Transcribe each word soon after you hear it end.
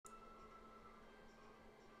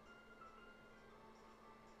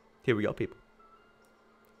Here we go, people.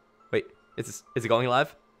 Wait, is it going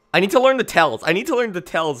live? I need to learn the tells. I need to learn the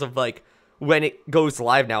tells of, like, when it goes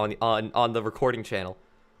live now on the recording channel.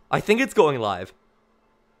 I think it's going live.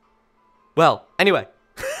 Well, anyway.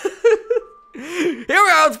 Here we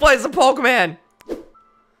are, let's play some Pokemon.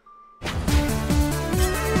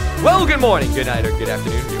 Well, good morning, good night, or good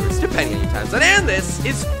afternoon, viewers, depending on your time zone. And this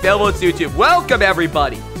is Failboat's YouTube. Welcome,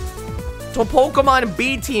 everybody, to Pokemon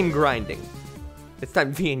B-Team grinding. It's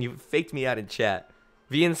time, Vian, you faked me out in chat.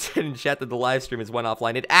 Vian said in chat that the live stream has went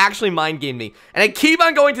offline. It actually mind-gamed me, and I keep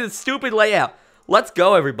on going to the stupid layout. Let's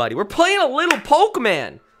go, everybody. We're playing a little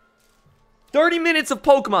Pokemon. 30 minutes of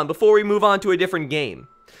Pokemon before we move on to a different game.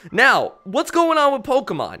 Now, what's going on with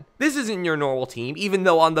Pokemon? This isn't your normal team, even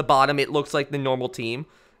though on the bottom it looks like the normal team,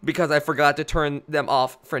 because I forgot to turn them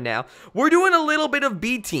off for now. We're doing a little bit of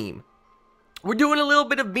B-Team. We're doing a little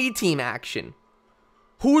bit of B-Team action.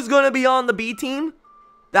 Who's going to be on the B-Team?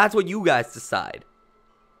 That's what you guys decide.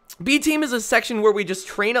 B-Team is a section where we just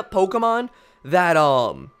train up Pokemon that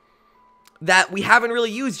we haven't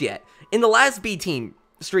really used yet. In the last B-Team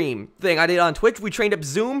stream thing I did on Twitch, we trained up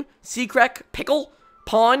Zoom, Seacrek, Pickle,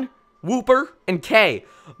 Pawn, Wooper, and K.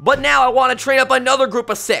 But now I want to train up another group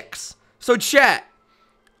of 6. So chat,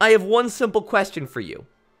 I have one simple question for you.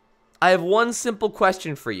 I'm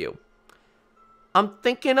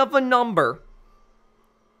thinking of a number.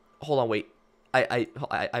 Hold on, wait. I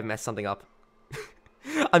messed something up.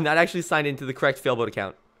 I'm not actually signed into the correct Failboat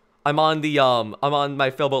account. I'm on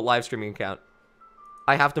my Failboat live streaming account.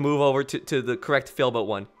 I have to move over to the correct Failboat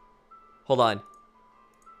one. Hold on.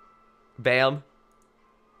 Bam.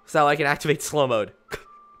 So I can activate slow mode.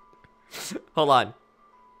 Hold on.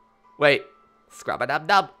 Wait.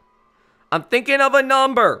 Scrub-a-dub-dub. I'm thinking of a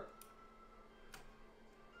number.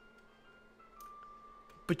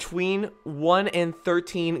 Between 1 and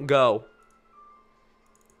 13, go.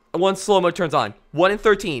 Once slow mode turns on. 1 and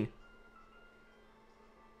 13.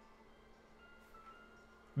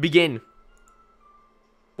 Begin.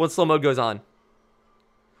 Once slow mode goes on.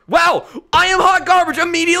 Wow! I am hot garbage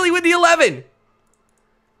immediately with the 11!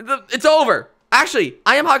 It's over. Actually,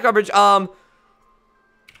 I am hot garbage.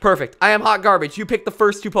 Perfect. I am hot garbage. You pick the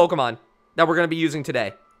first 2 Pokemon that we're going to be using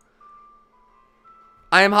today.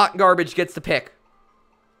 I am hot garbage gets to pick.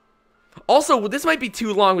 Also, this might be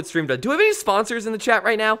too long with stream done. Do we have any sponsors in the chat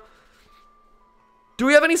right now? Do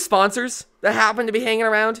we have any sponsors that happen to be hanging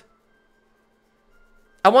around?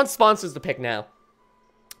 I want sponsors to pick now.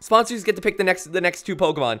 Sponsors get to pick the next 2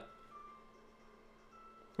 Pokemon.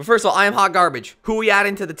 But first of all, I am hot garbage. Who are we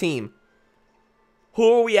adding to the team?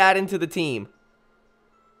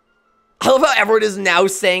 I love how everyone is now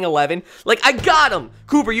saying 11. Like, I got him.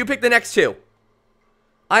 Cooper, you pick the next 2.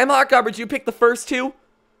 I am hot garbage. You pick the first 2.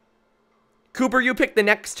 Cooper, you pick the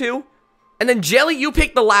next 2. And then Jelly, you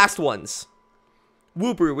pick the last ones.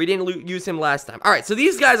 Wooper, we didn't use him last time. Alright, so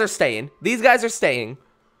these guys are staying.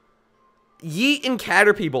 Yeet and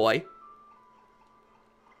Caterpie Boy.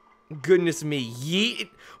 Goodness me. Yeet.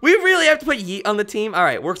 We really have to put Yeet on the team?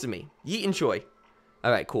 Alright, works with me. Yeet and Choi.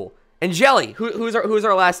 Alright, cool. And Jelly, who's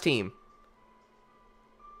our last team?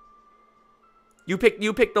 You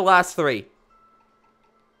pick the last 3.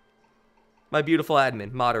 My beautiful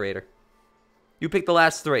admin, moderator. You pick the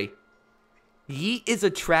last 3. Yeet is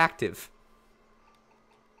attractive.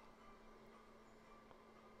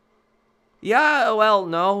 Yeah, well,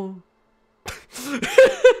 no.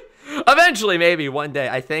 Eventually, maybe, one day.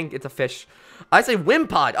 I think it's a fish. I say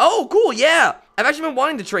Wimpod. Oh, cool, yeah. I've actually been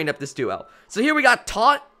wanting to train up this duo. So here we got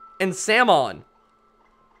Taunt and Salmon.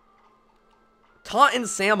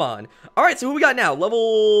 Alright, so who we got now?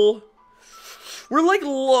 Level... We're like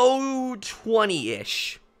low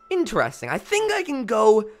 20-ish. Interesting. I think I can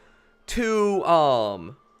go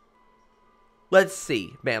to, let's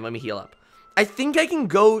see. Bam, let me heal up. I think I can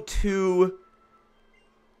go to,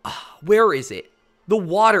 where is it? The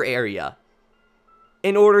water area.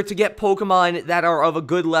 In order to get Pokemon that are of a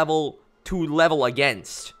good level to level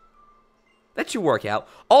against. That should work out.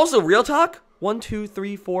 Also, real talk. 1, 2,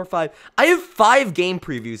 3, 4, 5. I have 5 game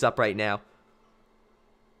previews up right now.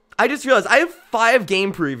 I just realized I have 5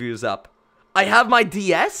 game previews up. I have my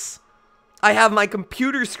DS. I have my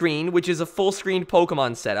computer screen, which is a full-screen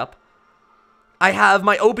Pokemon setup. I have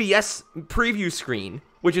my OBS preview screen,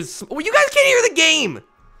 which is... Well, you guys can't hear the game!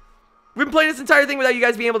 We've been playing this entire thing without you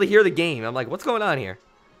guys being able to hear the game. I'm like, what's going on here?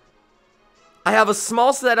 I have a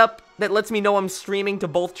small setup that lets me know I'm streaming to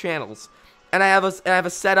both channels. And I have a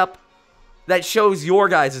setup that shows your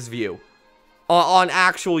guys' view on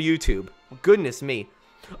actual YouTube. Goodness me.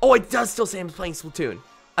 Oh, it does still say I'm playing Splatoon.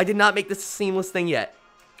 I did not make this a seamless thing yet.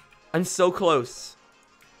 I'm so close.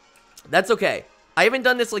 That's okay. I haven't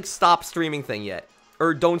done this, like, stop streaming thing yet.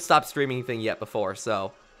 Or don't stop streaming thing yet before,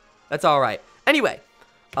 so that's alright. Anyway,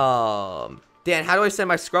 Dan, how do I send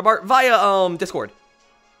my scrub art? Via, Discord.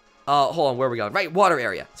 Hold on, where are we going? Right, water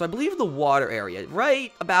area. So I believe the water area,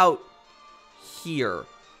 right about here.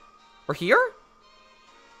 Or here?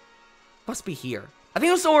 Must be here. I think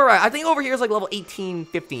it was somewhere right. I think over here is like level 18,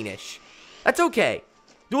 15-ish. That's okay.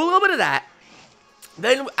 Do a little bit of that.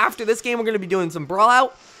 Then after this game, we're going to be doing some Brawl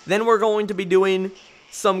Out. Then we're going to be doing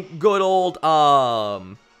some good old,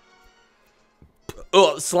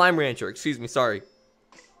 Slime Rancher. Excuse me, sorry.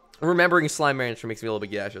 Remembering Slime Rancher makes me a little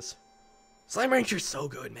bit gaseous. Slime Rancher's so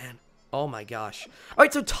good, man. Oh my gosh.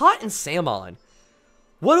 Alright, so Tot and Salmon.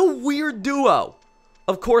 What a weird duo.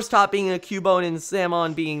 Of course, Tot being a Cubone and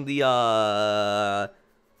Salmon being the,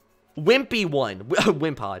 wimpy one.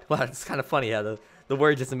 Wimpod. Wow, it's kind of funny how the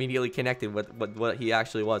word just immediately connected with what he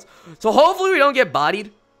actually was. So hopefully we don't get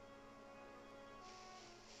bodied.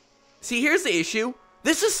 See, here's the issue.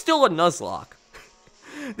 This is still a Nuzlocke.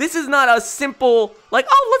 This is not a simple, like,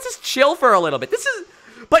 oh, let's just chill for a little bit. This is,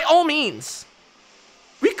 by all means,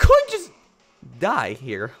 we could just die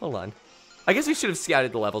here. Hold on. I guess we should have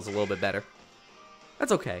scouted the levels a little bit better.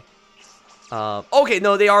 That's okay. Okay,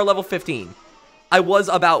 no, they are level 15. I was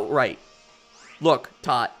about right. Look,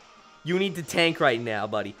 Tot, you need to tank right now,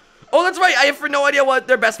 buddy. Oh, that's right. I have no idea what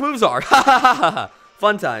their best moves are. Ha ha ha ha.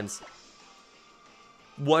 Fun times.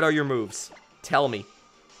 What are your moves? Tell me.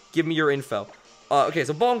 Give me your info. Okay,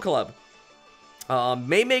 so Bone Club.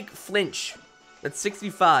 May make flinch. That's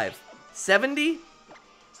 65. 70?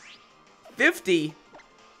 50?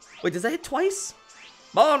 Wait, does that hit twice?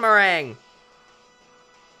 Bone Meringue.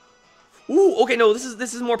 Ooh, okay, no,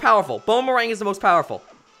 this is more powerful. Bone Meringue is the most powerful.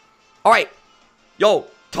 Alright. Yo,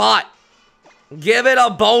 Tot. Give it a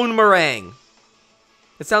Bone Meringue.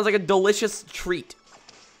 It sounds like a delicious treat.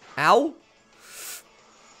 Ow.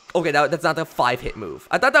 Okay, that's not the 5-hit move.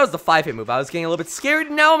 I thought that was the 5-hit move. I was getting a little bit scared,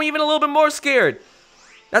 and now I'm even a little bit more scared.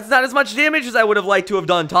 That's not as much damage as I would have liked to have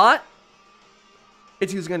done, Tot.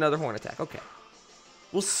 It's using another horn attack. Okay.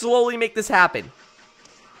 We'll slowly make this happen.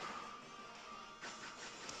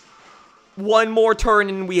 One more turn,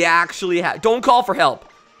 and we actually have... Don't call for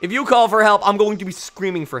help. If you call for help, I'm going to be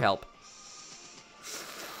screaming for help.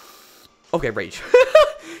 Okay, Rage.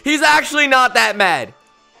 He's actually not that mad.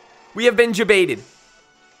 We have been debated.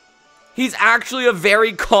 He's actually a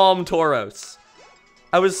very calm Tauros.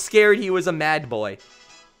 I was scared he was a mad boy.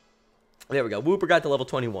 There we go. Whooper got to level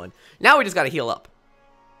 21. Now we just gotta heal up.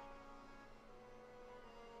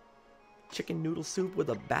 Chicken noodle soup with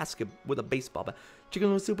a baseball bat. Chicken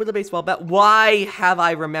noodle soup with a baseball bat. Why have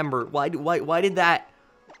I remembered? Why did that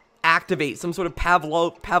activate some sort of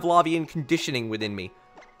Pavlovian conditioning within me?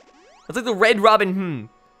 It's like the Red Robin,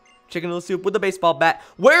 Chicken noodle soup with a baseball bat.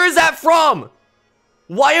 Where is that from?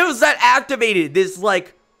 Why was that activated? This,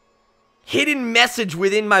 like, hidden message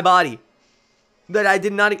within my body that I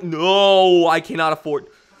did not... No, I cannot afford...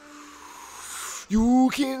 You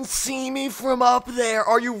can see me from up there.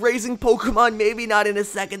 Are you raising Pokemon? Maybe not in a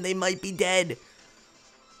second. They might be dead.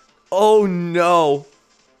 Oh, no.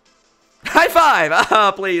 High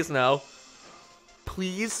five. Please, no.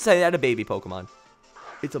 Please say that a baby Pokemon.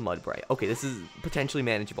 It's a Mudbray. Okay, this is potentially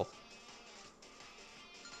manageable.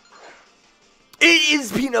 It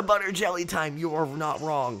is peanut butter jelly time. You are not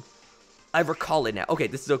wrong. I recall it now. Okay,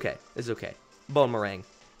 this is okay. This is okay. Bone Meringue.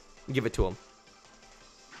 Give it to him.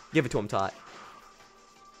 Give it to him, Tot.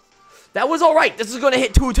 That was alright. This is going to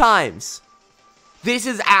hit 2 times. This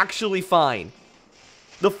is actually fine.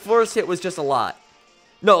 The first hit was just a lot.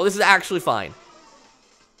 No, this is actually fine.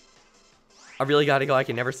 I really gotta go. I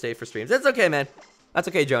can never stay for streams. That's okay, man. That's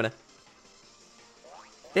okay, Jonah.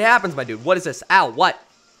 It happens, my dude. What is this? Ow, what?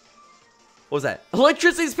 What was that?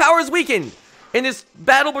 Electricity's power is weakened in this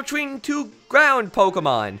battle between 2 ground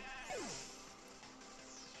Pokemon.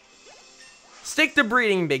 Stick to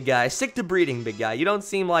breeding, big guy. Stick to breeding, big guy. You don't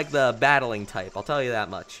seem like the battling type. I'll tell you that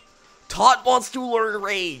much. Tot wants to learn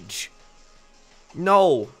Rage.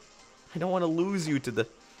 No. I don't want to lose you to the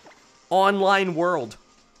online world.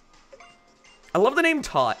 I love the name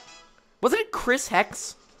Tot. Wasn't it Chris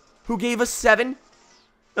Hex who gave us 7? It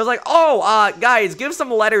was like, oh, guys, give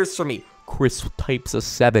some letters for me. Chris types a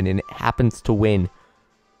 7 and it happens to win.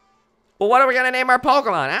 Well, what are we gonna name our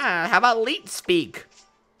Pokemon? How about Leet Speak?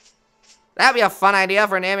 That'd be a fun idea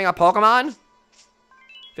for naming a Pokemon.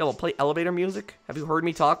 Feel able to play elevator music? Have you heard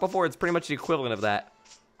me talk before? It's pretty much the equivalent of that.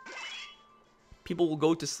 People will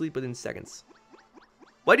go to sleep within seconds.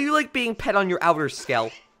 Why do you like being pet on your outer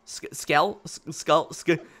skeleton?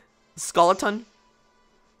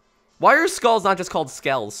 Why are skulls not just called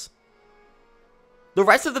skells? The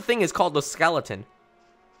rest of the thing is called the skeleton.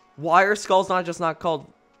 Why are skulls not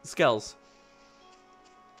called skulls?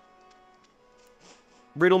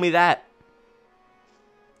 Riddle me that.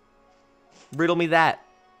 Riddle me that.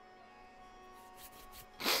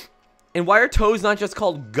 And why are toes not just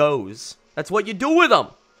called goes? That's what you do with them.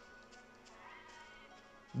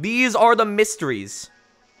 These are the mysteries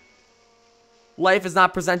life has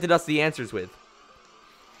not presented us the answers with.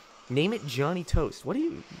 Name it Johnny Toast. What do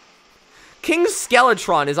you... King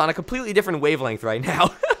Skeletron is on a completely different wavelength right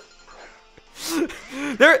now.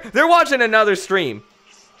 They're watching another stream.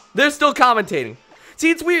 They're still commentating. See,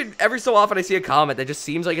 it's weird. Every so often I see a comment that just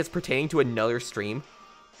seems like it's pertaining to another stream.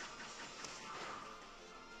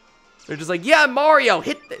 They're just like, yeah, Mario,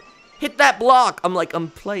 hit that block. I'm like, I'm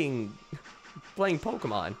playing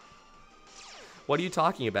Pokemon. What are you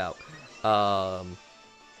talking about?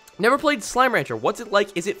 Never played Slime Rancher. What's it like?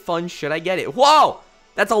 Is it fun? Should I get it? Whoa!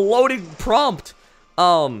 That's a loaded prompt.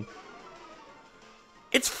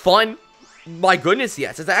 It's fun. My goodness,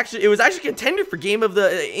 yes. It was actually contender for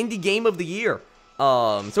indie game of the year.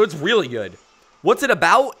 So it's really good. What's it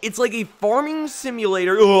about? It's like a farming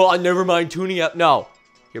simulator. Oh, never mind tuning up. No,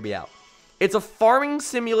 hear me out. It's a farming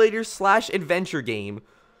simulator / adventure game,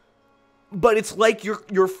 but it's like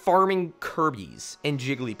you're farming Kirby's and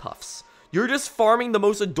Jigglypuffs. You're just farming the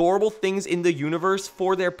most adorable things in the universe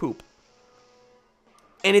for their poop.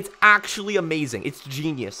 And it's actually amazing. It's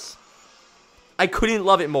genius. I couldn't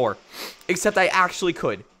love it more. Except I actually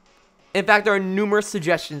could. In fact, there are numerous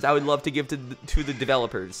suggestions I would love to give to the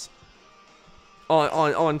developers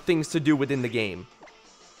on things to do within the game.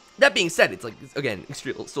 That being said, it's like, again,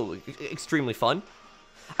 still extremely fun.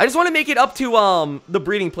 I just want to make it up to the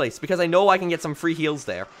breeding place because I know I can get some free heals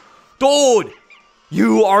there. Dude,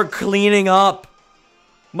 you are cleaning up.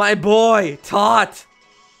 My boy, Tot.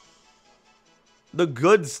 The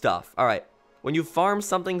good stuff. All right. When you farm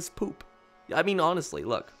something's poop. I mean, honestly,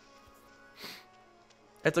 look.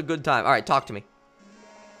 It's a good time. All right, talk to me.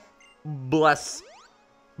 Bless.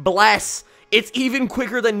 Bless. It's even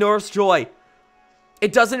quicker than Nurse Joy.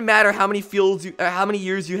 It doesn't matter how many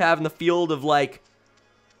years you have in the field of, like,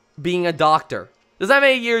 being a doctor. Does that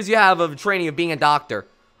many years you have of training of being a doctor?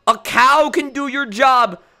 A cow can do your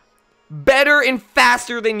job better and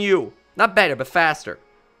faster than you. Not better, but faster.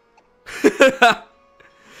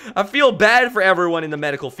 I feel bad for everyone in the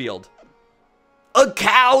medical field. A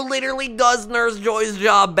cow literally does Nurse Joy's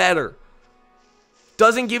job better.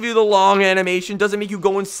 Doesn't give you the long animation. Doesn't make you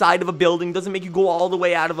go inside of a building. Doesn't make you go all the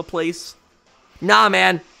way out of a place. Nah,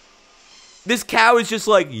 man. This cow is just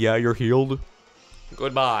like, yeah, you're healed.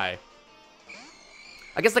 Goodbye.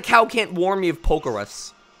 I guess the cow can't warn me of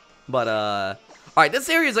Pokerus. But, alright, this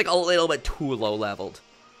area is like a little bit too low leveled.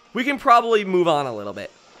 We can probably move on a little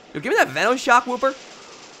bit. Yo, give me that Venoshock Whooper.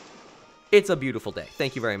 It's a beautiful day.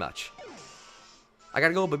 Thank you very much. I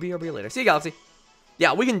gotta go, but BRB later. See you, Galaxy.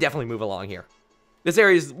 Yeah, we can definitely move along here. This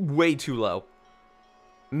area is way too low.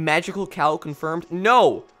 Magical cow confirmed?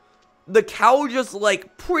 No. The cow just,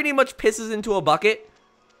 like, pretty much pisses into a bucket.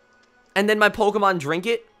 And then my Pokemon drink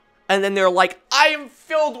it. And then they're like, I am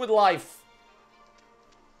filled with life.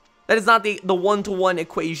 That is not the one-to-one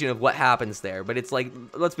equation of what happens there. But it's like,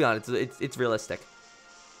 let's be honest, it's realistic.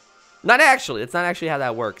 Not actually. It's not actually how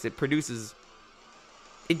that works. It produces...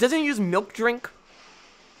 It doesn't use milk drink.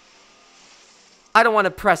 I don't want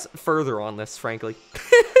to press further on this, frankly.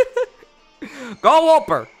 Go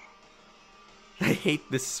Whooper! I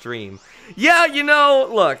hate this stream. Yeah, you know,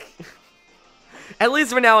 look. At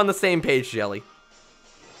least we're now on the same page, Jelly.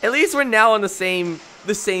 At least we're now on the same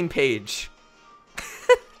page.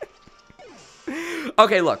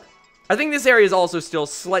 Okay, look. I think this area is also still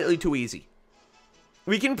slightly too easy.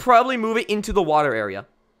 We can probably move it into the water area.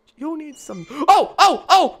 You need some... Oh! Oh!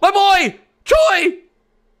 Oh! My boy! Joy!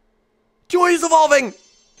 Joy is evolving!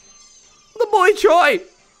 The boy Joy!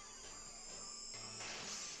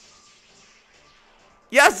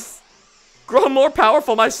 Yes! Grow more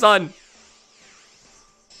powerful, my son!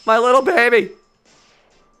 My little baby!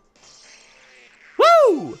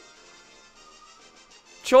 Woo!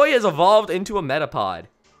 Joy has evolved into a Metapod.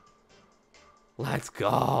 Let's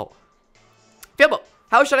go. Failboat,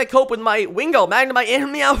 how should I cope with my Wingull, Magnemite,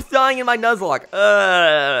 and Meowth dying in my Nuzlocke?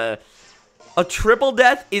 A triple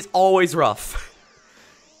death is always rough.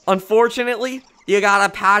 Unfortunately, you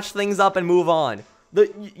gotta patch things up and move on.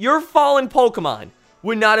 Your fallen Pokemon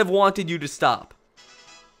would not have wanted you to stop.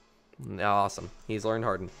 Awesome. He's learned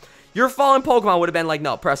hardened. Your fallen Pokemon would have been like,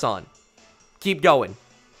 no, press on. Keep going.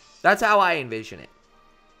 That's how I envision it.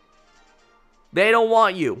 They don't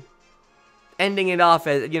want you ending it off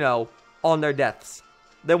as, you know, on their deaths.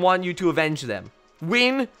 They want you to avenge them.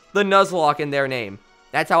 Win the Nuzlocke in their name.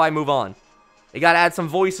 That's how I move on. You gotta add some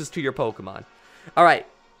voices to your Pokemon. Alright.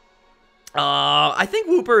 I think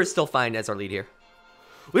Wooper is still fine as our lead here.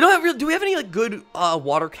 We don't have do we have any like good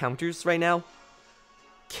water counters right now?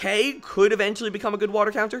 K could eventually become a good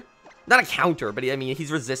water counter. Not a counter, but I mean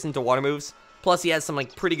he's resistant to water moves. Plus he has some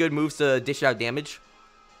like pretty good moves to dish out damage.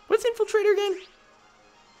 What's Infiltrator again?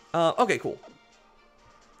 Okay, cool.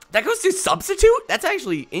 That goes to Substitute? That's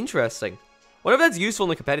actually interesting. What if that's useful in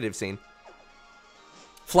the competitive scene?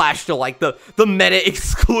 Flash to like the meta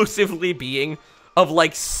exclusively being of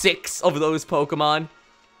like 6 of those Pokemon.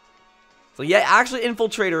 So yeah, actually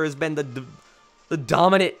Infiltrator has been the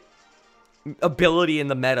dominant ability in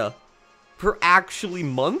the meta for actually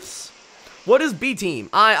months. What is B team?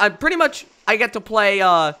 I pretty much I get to play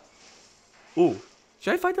ooh,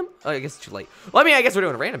 should I fight them? Oh, I guess it's too late. Well, I mean I guess we're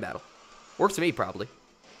doing a random battle. Works to me probably.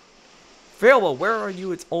 Failboat, where are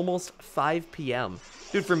you? It's almost 5 p.m.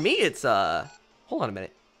 Dude, for me it's hold on a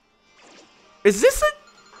minute. Is this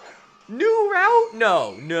a new route?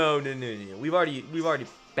 No. We've already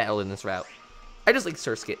battled in this route. I just like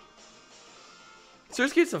Surskit.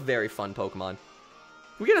 Surskit's a very fun Pokemon.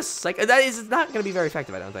 We get a Psych. That is not going to be very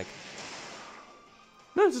effective, I don't think.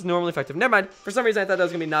 No, it's just normally effective. Never mind. For some reason, I thought that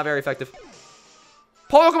was going to be not very effective.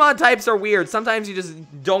 Pokemon types are weird. Sometimes you just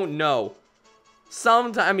don't know.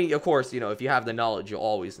 Sometimes, I mean, of course, you know, if you have the knowledge, you'll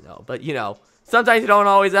always know. But, you know, sometimes you don't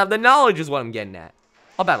always have the knowledge is what I'm getting at.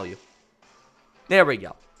 I'll battle you. There we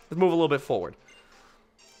go. Let's move a little bit forward.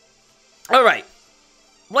 Alright.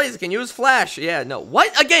 Blaze can use Flash. Yeah, no.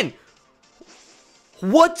 What? Again!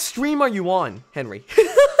 What stream are you on, Henry?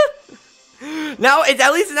 Now,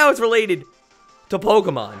 at least now it's related to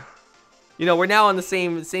Pokemon. You know, we're now on the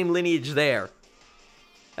same lineage there.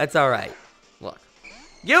 That's alright. Look.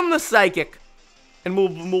 Give him the Psychic. And we'll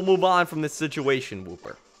move on from this situation,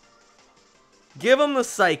 Wooper. Give him the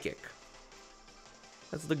Psychic.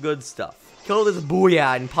 That's the good stuff. Kill this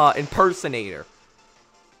Booyah impersonator.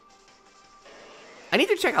 I need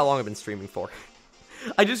to check how long I've been streaming for.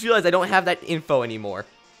 I just realized I don't have that info anymore.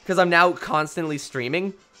 Because I'm now constantly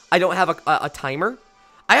streaming. I don't have a timer.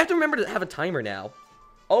 I have to remember to have a timer now.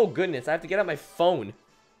 Oh, goodness. I have to get out my phone.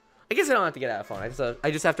 I guess I don't have to get out a phone.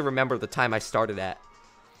 I just have to remember the time I started at.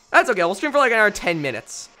 That's okay. We'll stream for like another 10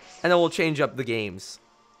 minutes. And then we'll change up the games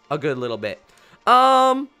a good little bit.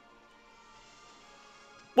 Let's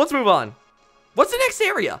move on. What's the next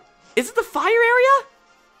area? Is it the fire area?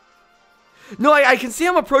 No, I can see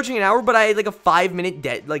I'm approaching an hour, but I had like a 5-minute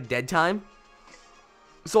dead time.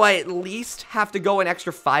 So I at least have to go an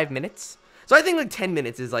extra 5 minutes. So I think like 10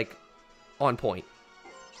 minutes is like on point.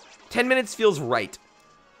 10 minutes feels right.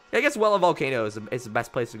 I guess Well of Volcano is the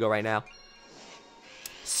best place to go right now.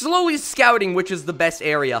 Slowly scouting which is the best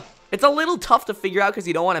area. It's a little tough to figure out because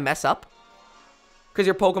you don't want to mess up. Because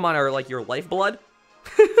your Pokemon are like your lifeblood.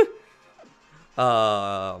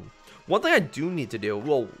 One thing I do need to do.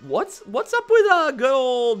 Well, what's up with good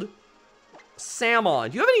old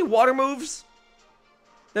Salmon? Do you have any water moves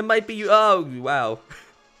that might be? Oh wow,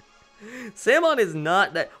 Salmon is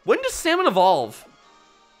not that. When does Salmon evolve?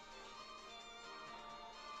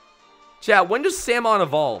 Chat. When does Salmon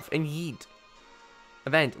evolve and yeet?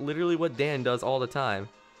 Event. Literally what Dan does all the time.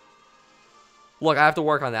 Look, I have to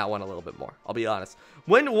work on that one a little bit more. I'll be honest.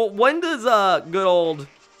 When does good old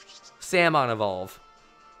Salmon evolve?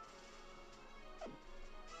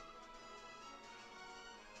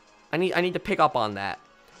 I need to pick up on that.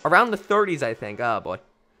 Around the 30s, I think. Oh boy.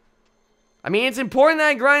 I mean, it's important that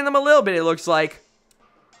I grind them a little bit, it looks like.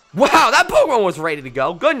 Wow, that Pokemon was ready to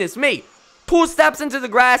go. Goodness me. 2 steps into the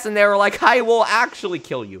grass and they were like, I will actually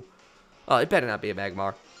kill you. Oh, it better not be a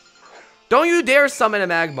Magmar. Don't you dare summon a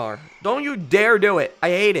Magmar. Don't you dare do it. I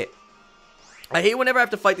hate it. I hate whenever I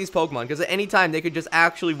have to fight these Pokemon, because at any time, they could just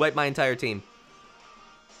actually wipe my entire team.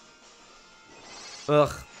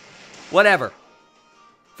 Ugh. Whatever.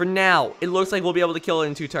 For now, it looks like we'll be able to kill it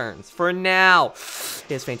in 2 turns. For now.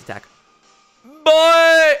 He has Feint Attack.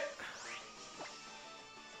 Boy!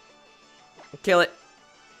 Kill it.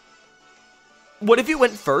 What if it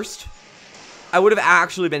went first? I would have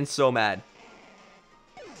actually been so mad.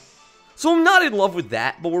 So I'm not in love with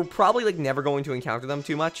that, but we're probably like never going to encounter them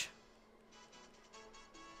too much.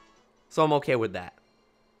 So I'm okay with that.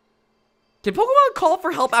 Can Pokemon call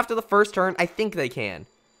for help after the first turn? I think they can.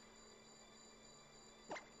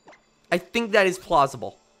 I think that is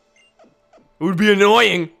plausible. It would be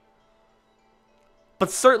annoying.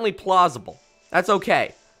 But certainly plausible. That's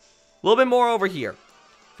okay. A little bit more over here.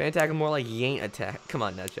 Fan attack is more like Yaint attack. Come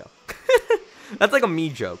on, Nutjo. That's like a me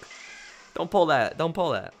joke. Don't pull that. Don't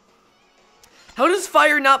pull that. How does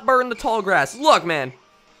fire not burn the tall grass? Look, man.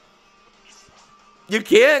 You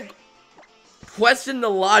can't question the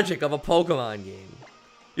logic of a Pokemon game.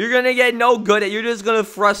 You're gonna get no good at it. You're just gonna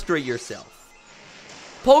frustrate yourself.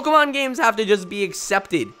 Pokemon games have to just be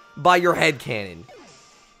accepted by your headcanon.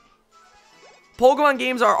 Pokemon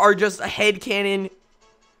games are just a headcanon,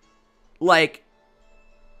 like,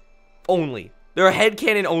 only. They're a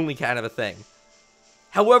headcanon only kind of a thing.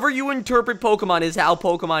 However you interpret Pokemon is how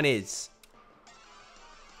Pokemon is.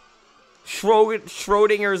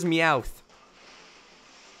 Schrodinger's Meowth.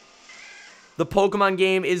 The Pokemon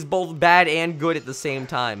game is both bad and good at the same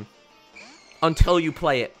time. Until you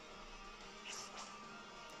play it.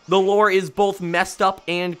 The lore is both messed up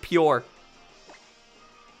and pure.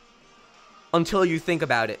 Until you think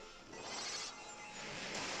about it.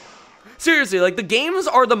 Seriously, like, the games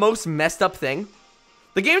are the most messed up thing.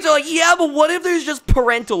 The games are like, yeah, but what if there's just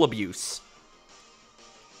parental abuse?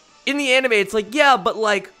 In the anime, it's like, yeah, but,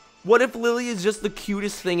 like, what if Lily is just the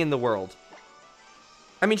cutest thing in the world?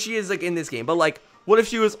 I mean, she is, like, in this game, but, like, what if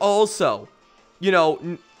she was also, you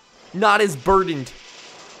know, not as burdened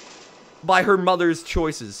by her mother's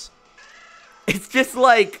choices? It's just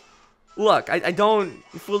like, look, I don't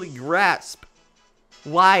fully grasp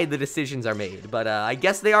why the decisions are made, but I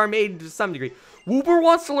guess they are made to some degree. Wooper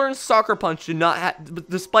wants to learn Soccer Punch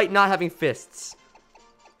despite not having fists.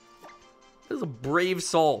 This is a brave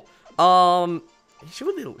soul.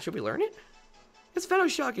 Should we learn it? This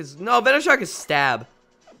Venoshock is... No, Venoshock is Stab.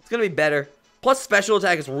 It's gonna be better. Plus, Special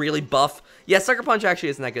Attack is really buff. Yeah, Sucker Punch actually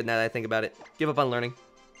isn't that good now that I think about it. Give up on learning.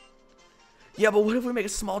 Yeah, but what if we make a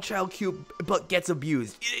small child cube but gets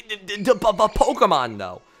abused? Pokemon,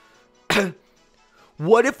 though.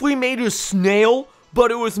 What if we made a snail,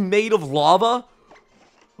 but it was made of lava?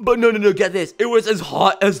 But no, get this. It was as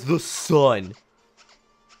hot as the sun.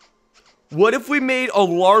 What if we made a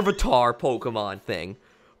Larvitar Pokemon thing,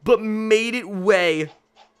 but made it weigh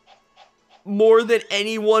more than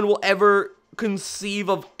anyone will ever conceive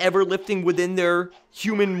of ever lifting within their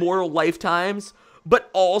human mortal lifetimes, but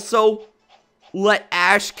also let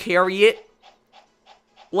Ash carry it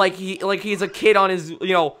like he's a kid on his,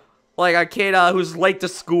 you know, like a kid who's late to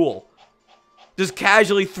school, just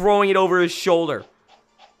casually throwing it over his shoulder.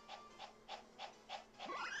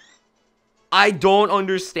 I don't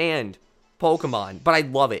understand Pokemon, but I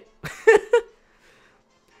love it.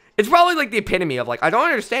 It's probably like the epitome of like, I don't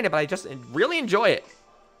understand it, but I just really enjoy it.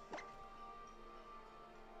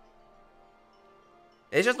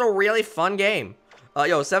 It's just a really fun game.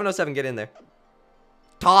 Yo, 707, get in there.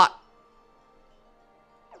 Tot.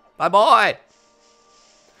 My boy.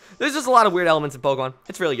 There's just a lot of weird elements in Pokemon.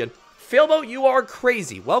 It's really good. Failboat, you are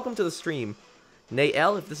crazy. Welcome to the stream. Nay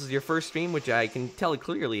L, if this is your first stream, which I can tell it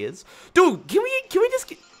clearly is. Dude, can we just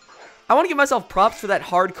get... I want to give myself props for that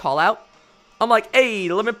hard call out. I'm like,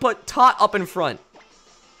 hey, let me put Tot up in front.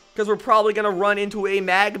 Because we're probably going to run into a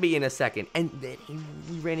Magby in a second. And then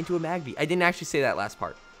we ran into a Magby. I didn't actually say that last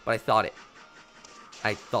part, but I thought it.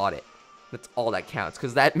 I thought it. That's all that counts.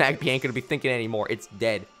 Because that Magby ain't going to be thinking anymore. It's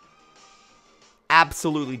dead.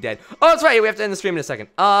 Absolutely dead. Oh, that's right. We have to end the stream in a second.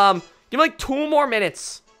 Give me like 2 more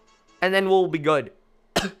minutes. And then we'll be good.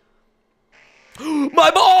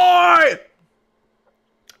 My boy!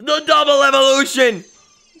 The double evolution!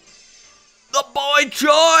 The boy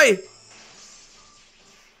Joy!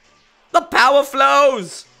 The power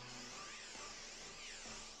flows!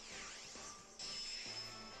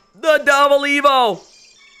 The double Evo!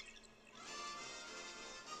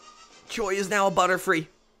 Joy is now a Butterfree.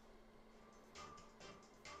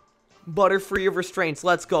 Butterfree of restraints.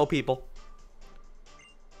 Let's go, people.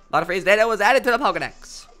 Butterfree's data was added to the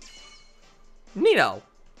Pokedex. Neato.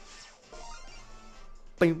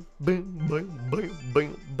 Boom, boom, boom, boom,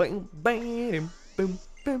 boom, boom, boom, boom, boom,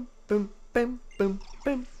 boom, boom, boom,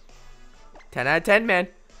 boom. 10 out of 10, man.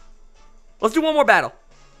 Let's do one more battle.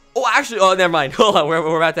 Oh, actually, oh, never mind. Hold on,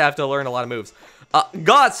 we're about to have to learn a lot of moves.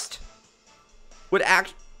 Gust would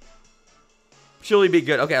actually be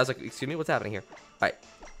good. Okay, I was like, excuse me, what's happening here? All right,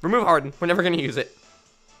 remove Harden. We're never gonna use it.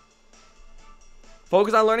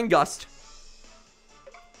 Focus on learning Gust.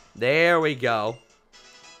 There we go.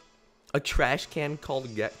 A trash can called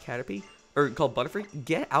Caterpie? Or called Butterfree?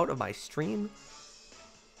 Get out of my stream.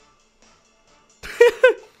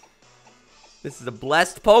 This is a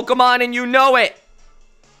blessed Pokemon and you know it.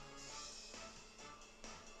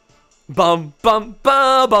 Bum bum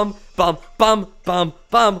bum bum bum bum bum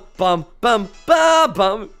bum bum bum bum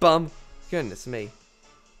bum bum. Goodness me.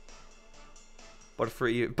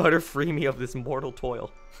 Butterfree me of this mortal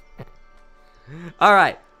toil.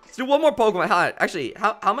 Alright. Let's do one more Pokemon. Actually,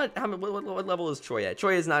 what level is Troy at?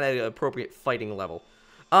 Troy is not at an appropriate fighting level.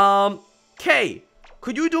 Kay,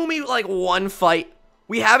 could you do me like one fight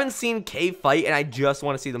We haven't seen K fight, and I just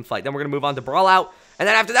want to see them fight. Then we're going to move on to Brawl Out. And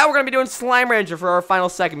then after that, we're going to be doing Slime Rancher for our final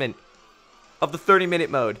segment of the 30-minute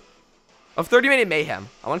mode. Of 30-minute mayhem.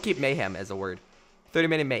 I want to keep mayhem as a word.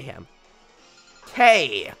 30-minute mayhem.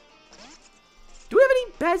 K. Do we have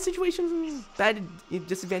any bad situations, bad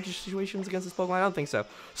disadvantage situations against this Pokemon? I don't think so.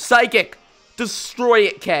 Psychic. Destroy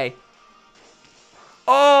it, K.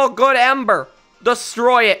 Oh, good Ember.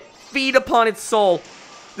 Destroy it. Feed upon its soul.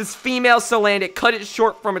 This female Salandit. Cut it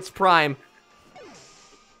short from its prime.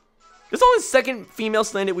 This is only the second female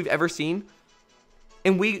Salandit we've ever seen.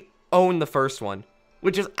 And we own the first one.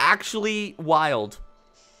 Which is actually wild.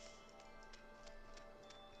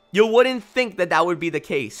 You wouldn't think that that would be the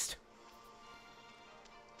case.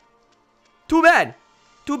 Too bad.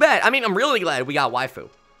 Too bad. I mean, I'm really glad we got Waifu.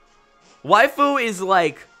 Waifu is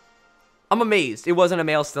like... I'm amazed it wasn't a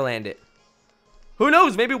male Salandit. Who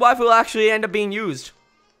knows? Maybe Waifu will actually end up being used.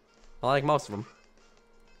 I like most of them.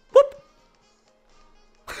 Whoop.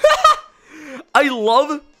 I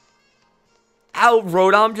love how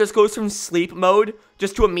Rotom just goes from sleep mode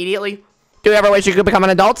just to immediately. Do you ever wish you could become an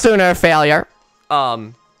adult sooner, failure?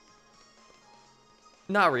 Not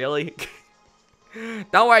really.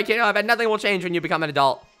 Don't worry, kiddo. I bet nothing will change when you become an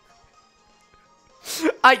adult.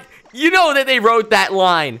 You know that they wrote that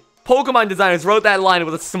line. Pokemon designers wrote that line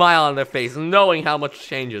with a smile on their face, knowing how much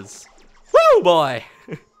changes. Woo, boy.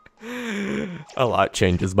 A lot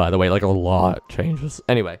changes, by the way. Like, a lot changes.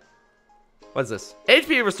 Anyway. What's this?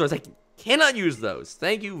 HP restores. I cannot use those.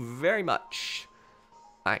 Thank you very much.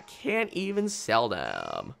 I can't even sell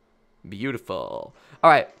them. Beautiful.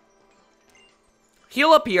 Alright.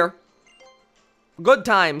 Heal up here. Good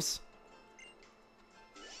times.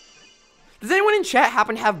 Does anyone in chat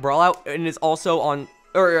happen to have Brawl Out and is also on...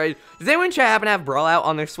 Or, does anyone in chat happen to have Brawl Out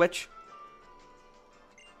on their Switch?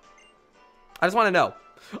 I just want to know.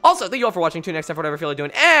 Also, thank you all for watching. Tune in next time for whatever I feel like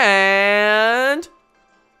doing. And...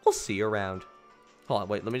 we'll see you around. Hold on,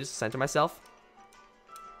 wait. Let me just center myself.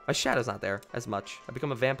 My shadow's not there as much. I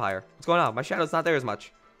become a vampire. What's going on? My shadow's not there as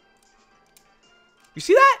much. You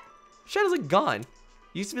see that? Shadow's like gone. It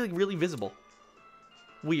used to be like really visible.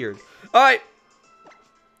 Weird. Alright.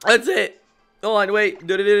 That's it. Hold on, wait.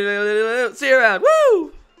 See you around.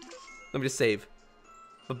 Woo! Let me just save.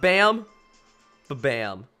 Ba-bam.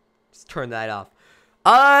 Ba-bam. Just turn that off.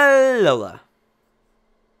 Alola.